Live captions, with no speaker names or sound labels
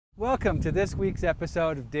Welcome to this week's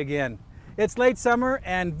episode of Dig In. It's late summer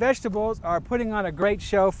and vegetables are putting on a great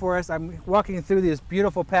show for us. I'm walking through this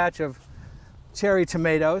beautiful patch of cherry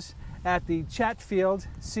tomatoes at the Chatfield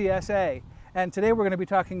CSA. And today we're going to be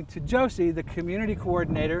talking to Josie, the community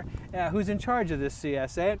coordinator, who's in charge of this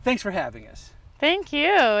CSA. Thanks for having us. Thank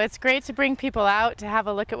you. It's great to bring people out to have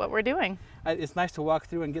a look at what we're doing. It's nice to walk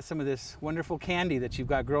through and get some of this wonderful candy that you've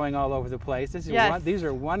got growing all over the place. Yes. These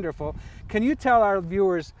are wonderful. Can you tell our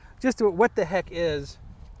viewers just what the heck is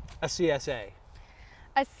a CSA?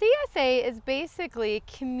 A CSA is basically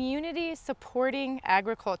community supporting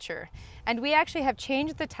agriculture, and we actually have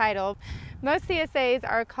changed the title. Most CSAs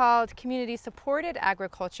are called community supported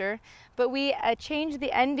agriculture, but we changed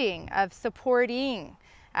the ending of supporting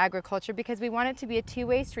agriculture because we want it to be a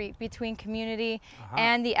two-way street between community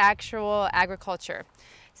and the actual agriculture.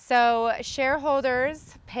 So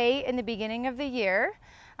shareholders pay in the beginning of the year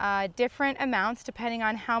different amounts depending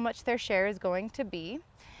on how much their share is going to be.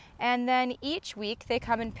 And then each week they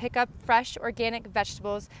come and pick up fresh organic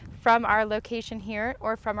vegetables from our location here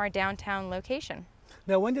or from our downtown location.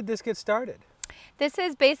 Now, when did this get started? This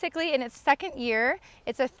is basically in its second year.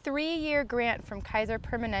 It's a 3-year grant from Kaiser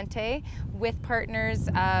Permanente with partners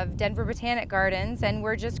of Denver Botanic Gardens, and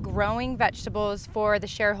we're just growing vegetables for the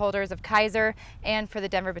shareholders of Kaiser and for the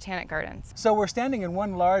Denver Botanic Gardens. So we're standing in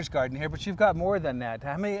one large garden here, but you've got more than that.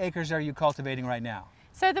 How many acres are you cultivating right now?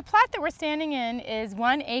 So the plot that we're standing in is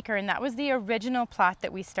 1 acre, and that was the original plot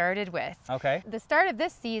that we started with. Okay. The start of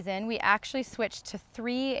this season, we actually switched to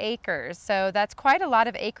 3 acres, so that's quite a lot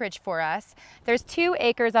of acreage for us. There's 2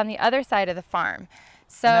 acres on the other side of the farm.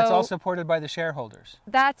 So and that's all supported by the shareholders.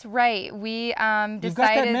 That's right. We decided You've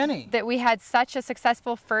got that many. That we had such a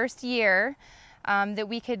successful first year that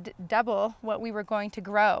we could double what we were going to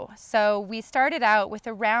grow. So we started out with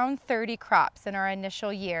around 30 crops in our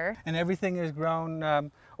initial year. And everything is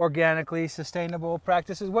grown organically, sustainable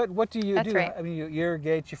practices. What do you That's do? right. I mean, you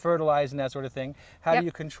irrigate, you fertilize and that sort of thing. How do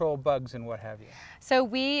you control bugs and what have you? So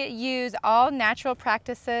we use all natural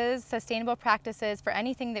practices, sustainable practices for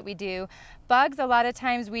anything that we do. Bugs, a lot of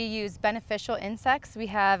times we use beneficial insects. We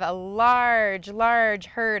have a large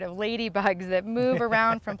herd of ladybugs that move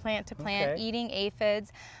around from plant to plant, eating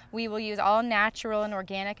aphids. We will use all natural and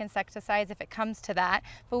organic insecticides if it comes to that,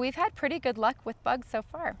 but we've had pretty good luck with bugs so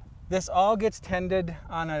far. This all gets tended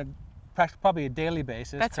on probably a daily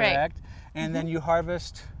basis, That's correct? right. And then you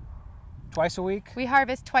harvest twice a week? We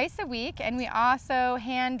harvest twice a week, and we also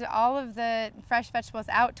hand all of the fresh vegetables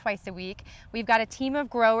out twice a week. We've got a team of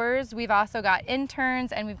growers, we've also got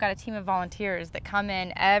interns, and we've got a team of volunteers that come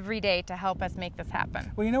in every day to help us make this happen.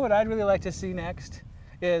 Well, you know what I'd really like to see next?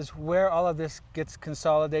 Is where all of this gets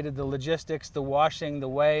consolidated, the logistics, the washing, the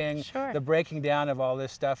weighing, the breaking down of all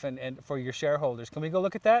this stuff and for your shareholders. Can we go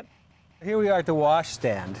look at that? Here we are at the wash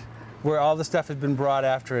stand where all the stuff has been brought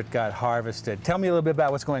after it got harvested. Tell me a little bit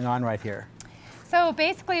about what's going on right here. So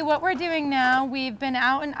basically what we're doing now, we've been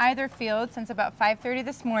out in either field since about 5:30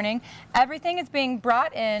 this morning. Everything is being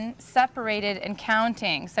brought in, separated, and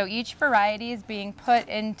counting. So each variety is being put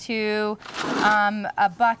into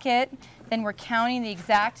a bucket. Then we're counting the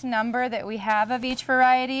exact number that we have of each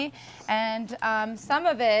variety, and some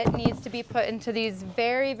of it needs to be put into these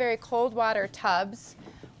very cold water tubs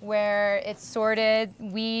where it's sorted,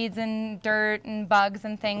 weeds and dirt and bugs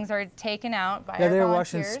and things are taken out by our they're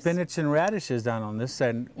volunteers. washing spinach and radishes down on this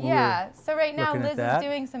side. Yeah, so right now Liz is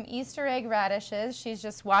doing some Easter egg radishes. She's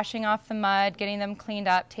just washing off the mud, getting them cleaned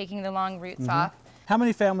up, taking the long roots off. How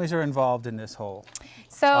many families are involved in this whole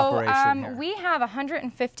operation here? We have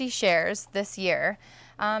 150 shares this year.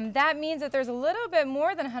 That means that there's a little bit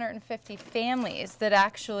more than 150 families that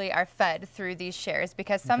actually are fed through these shares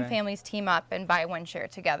because some families team up and buy 1 share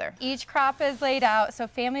together. Each crop is laid out so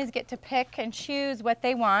families get to pick and choose what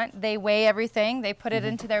they want. They weigh everything, they put it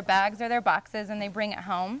into their bags or their boxes, and they bring it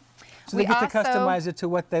home. So they get to customize it to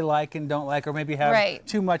what they like and don't like, or maybe have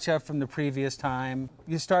too much of from the previous time.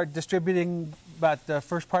 You start distributing about the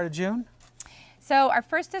first part of June? So our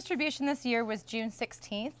first distribution this year was June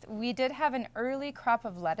 16th. We did have an early crop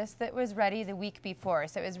of lettuce that was ready the week before,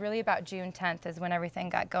 so it was really about June 10th is when everything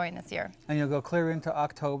got going this year. And you'll go clear into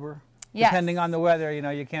October? Yes. Depending on the weather, you know,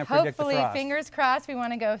 you can't predict the frost. Hopefully, fingers crossed, we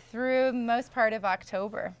want to go through most part of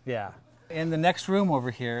October. Yeah. In the next room over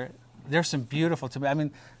here, there's some beautiful tomatoes. I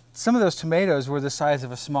mean, some of those tomatoes were the size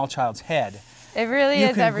of a small child's head. It really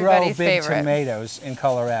is everybody's favorite. You can grow big tomatoes in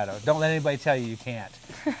Colorado. Don't let anybody tell you you can't.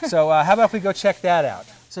 So how about if we go check that out?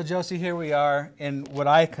 So Josie, here we are in what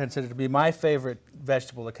I consider to be my favorite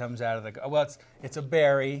vegetable that comes out of the, well, it's a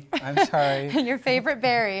berry, I'm sorry. Your favorite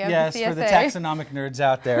berry of yes, the CSA. for the taxonomic nerds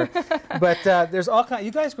out there. But there's all kinds,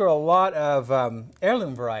 you guys grow a lot of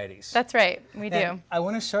heirloom varieties. That's right, we do. And I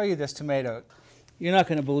want to show you this tomato. You're not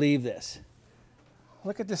going to believe this.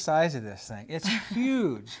 Look at the size of this thing. It's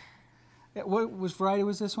huge. What variety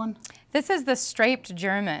was this one? This is the striped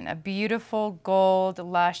German, a beautiful gold,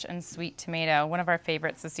 lush, and sweet tomato, one of our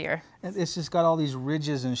favorites this year. And it's just got all these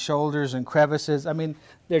ridges and shoulders and crevices. I mean,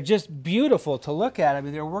 they're just beautiful to look at. I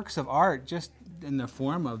mean, they're works of art just in the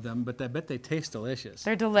form of them, but I bet they taste delicious.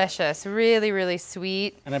 They're delicious, really, really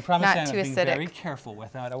sweet. And I promise not I'm too being acidic. very careful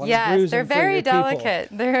with that. I want to yes, bruise they're them for very your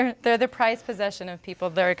delicate. people. They're the prized possession of people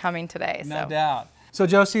that are coming today. No doubt. So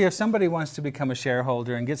Josie, if somebody wants to become a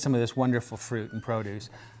shareholder and get some of this wonderful fruit and produce,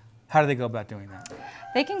 how do they go about doing that?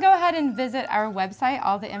 They can go ahead and visit our website.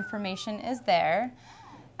 All the information is there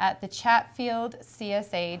at the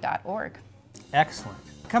chatfieldcsa.org. Excellent.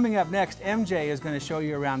 Coming up next, MJ is going to show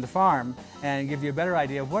you around the farm and give you a better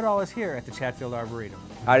idea of what all is here at the Chatfield Arboretum.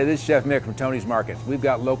 Hi, this is Chef Mick from Tony's Markets. We've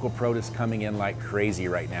got local produce coming in like crazy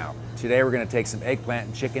right now. Today we're going to take some eggplant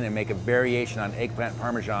and chicken and make a variation on eggplant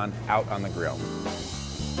parmesan out on the grill.